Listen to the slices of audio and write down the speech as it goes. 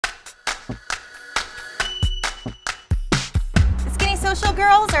Social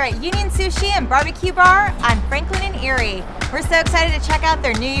Girls are at Union Sushi and Barbecue Bar on Franklin and Erie. We're so excited to check out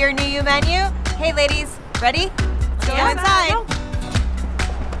their New Year, New You menu. Hey ladies, ready? Let's go inside.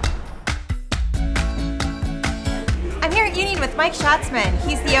 I'm here at Union with Mike Schatzman.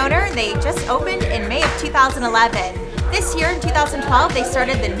 He's the owner. They just opened in May of 2011. This year, in 2012, they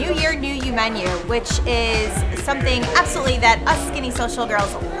started the New Year, New You menu, which is something absolutely that us skinny social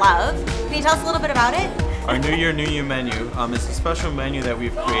girls love. Can you tell us a little bit about it? Our New Year, New You menu is a special menu that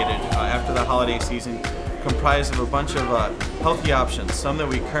we've created after the holiday season, comprised of a bunch of healthy options, some that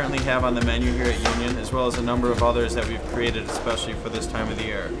we currently have on the menu here at Union, as well as a number of others that we've created especially for this time of the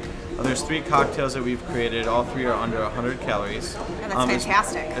year. There's 3 cocktails that we've created. All 3 are under 100 calories. And that's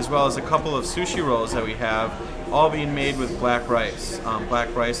fantastic. As well as a couple of sushi rolls that we have, all being made with black rice.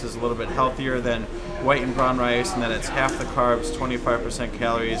 Black rice is a little bit healthier than white and brown rice, and then it's half the carbs, 25%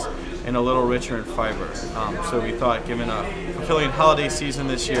 calories, and a little richer in fiber. So we thought, given a fulfilling holiday season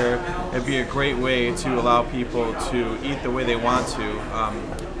this year, it'd be a great way to allow people to eat the way they want to,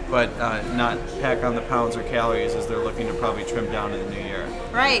 but not pack on the pounds or calories as they're looking to probably trim down in the new year.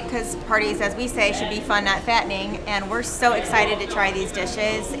 Right, because parties, as we say, should be fun, not fattening, and we're so excited to try these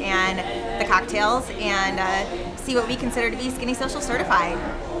dishes and the cocktails and see what we consider to be Skinny Social certified.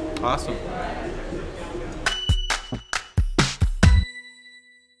 Awesome.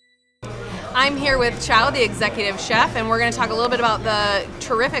 I'm here with Chow, the executive chef, and we're going to talk a little bit about the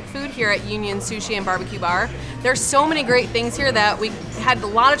terrific food here at Union Sushi and Barbecue Bar. There's so many great things here that we had a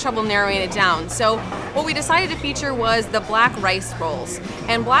lot of trouble narrowing it down. So what we decided to feature was the black rice rolls.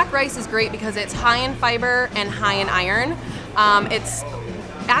 And black rice is great because it's high in fiber and high in iron. It's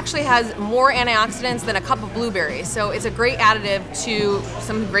actually has more antioxidants than a cup of blueberries, so it's a great additive to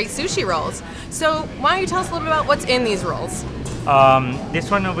some great sushi rolls. So why don't you tell us a little bit about what's in these rolls? This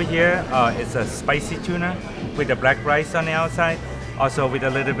one over here is a spicy tuna with the black rice on the outside, also with a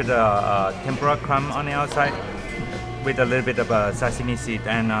little bit of tempura crumb on the outside, with a little bit of sesame seed.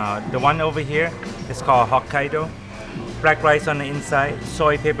 And the one over here is called Hokkaido. Black rice on the inside,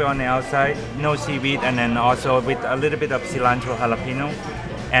 soy pepper on the outside, no seaweed, and then also with a little bit of cilantro jalapeno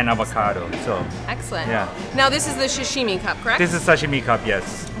and avocado. So excellent. Yeah. Now this is the sashimi cup, correct? This is sashimi cup,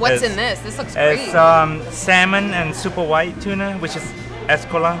 yes. What's in this? This looks great. It's salmon and super white tuna, which is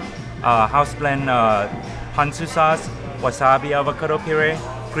escola, house blend ponzu sauce, wasabi avocado puree,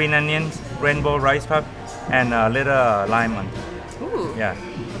 green onions, rainbow rice puff, and a little lime on top. Ooh, yeah,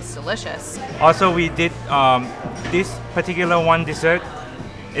 it's delicious. Also, we did this particular one dessert.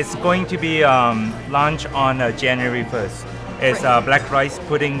 It's going to be launched on January 1st. It's black rice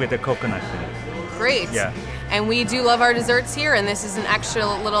pudding with a coconut pudding. Great. Yeah. And we do love our desserts here, and this is an extra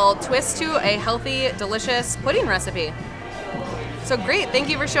little twist to a healthy, delicious pudding recipe. So great, thank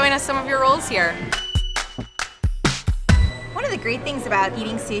you for showing us some of your rolls here. One of the great things about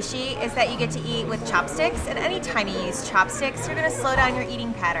eating sushi is that you get to eat with chopsticks, and anytime you use chopsticks, you're going to slow down your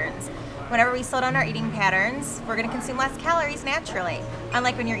eating patterns. Whenever we slow down our eating patterns, we're going to consume less calories naturally.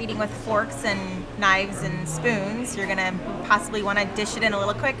 Unlike when you're eating with forks and knives and spoons, you're going to possibly want to dish it in a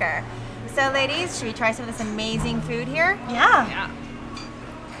little quicker. So ladies, should we try some of this amazing food here? Yeah.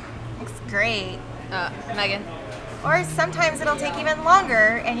 Looks great. Megan? Or sometimes it'll take even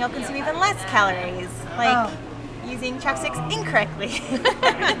longer and you'll consume even less calories, like using chopsticks incorrectly.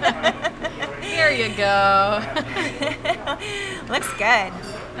 Here you go. Looks good.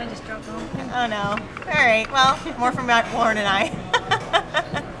 I just dropped them. Oh no. All right, well, more from Lauren and I.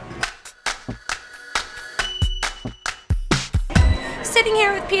 Sitting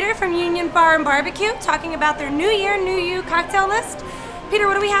here with Peter from Union Bar and Barbecue, talking about their New Year, New You cocktail list. Peter,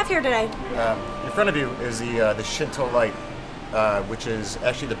 what do we have here today? In front of you is the Shinto Light, which is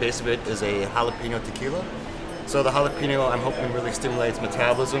actually the base of it is a jalapeno tequila. So the jalapeno, I'm hoping, really stimulates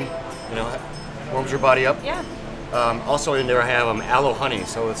metabolism, warms your body up. Yeah. Also in there I have aloe honey,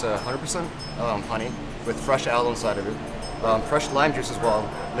 so it's 100% honey with fresh aloe inside of it. Fresh lime juice as well.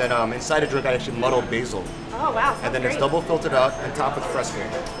 Then inside the drink I actually muddle basil. Oh wow, and then great. it's double filtered out and topped with fresco.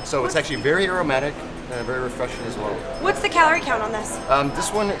 So it's actually very aromatic and very refreshing as well. What's the calorie count on this?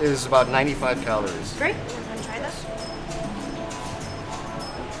 This one is about 95 calories. Great. I'm gonna try this.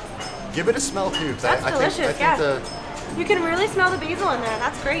 Give it a smell too. That's delicious, you can really smell the basil in there.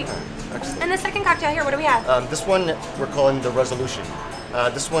 That's great. Excellent. And the second cocktail here, what do we have? This one we're calling the Resolution.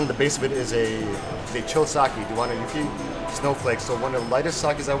 This one, the base of it is a chilled sake, Duwana Yuki snowflakes. So one of the lightest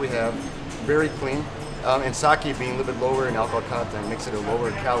sakes that we have, very clean. And sake being a little bit lower in alcohol content makes it a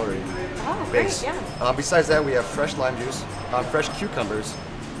lower calorie base. Great, yeah. Besides that, we have fresh lime juice, fresh cucumbers,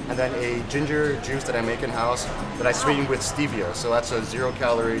 and then a ginger juice that I make in-house that I sweeten with stevia. So that's a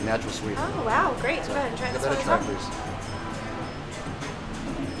 0-calorie natural sweetener. Oh wow, great. So go ahead and try this Give one that a as try, well. please.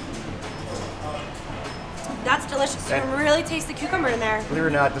 That's delicious. You can And- really taste the cucumber in there. Believe it or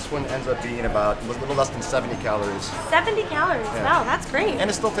not, this one ends up being about a little less than 70 calories. 70 calories. Yeah. Wow, that's great. And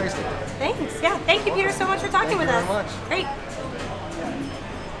it's still tasty. Thanks. Yeah. Thank you, Peter, so much for talking Thank with you us. very much. Great.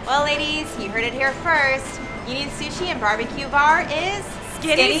 Well, ladies, you heard it here first. Union Sushi and Barbecue Bar is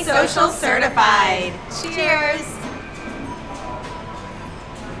Skinny Social Certified. Cheers.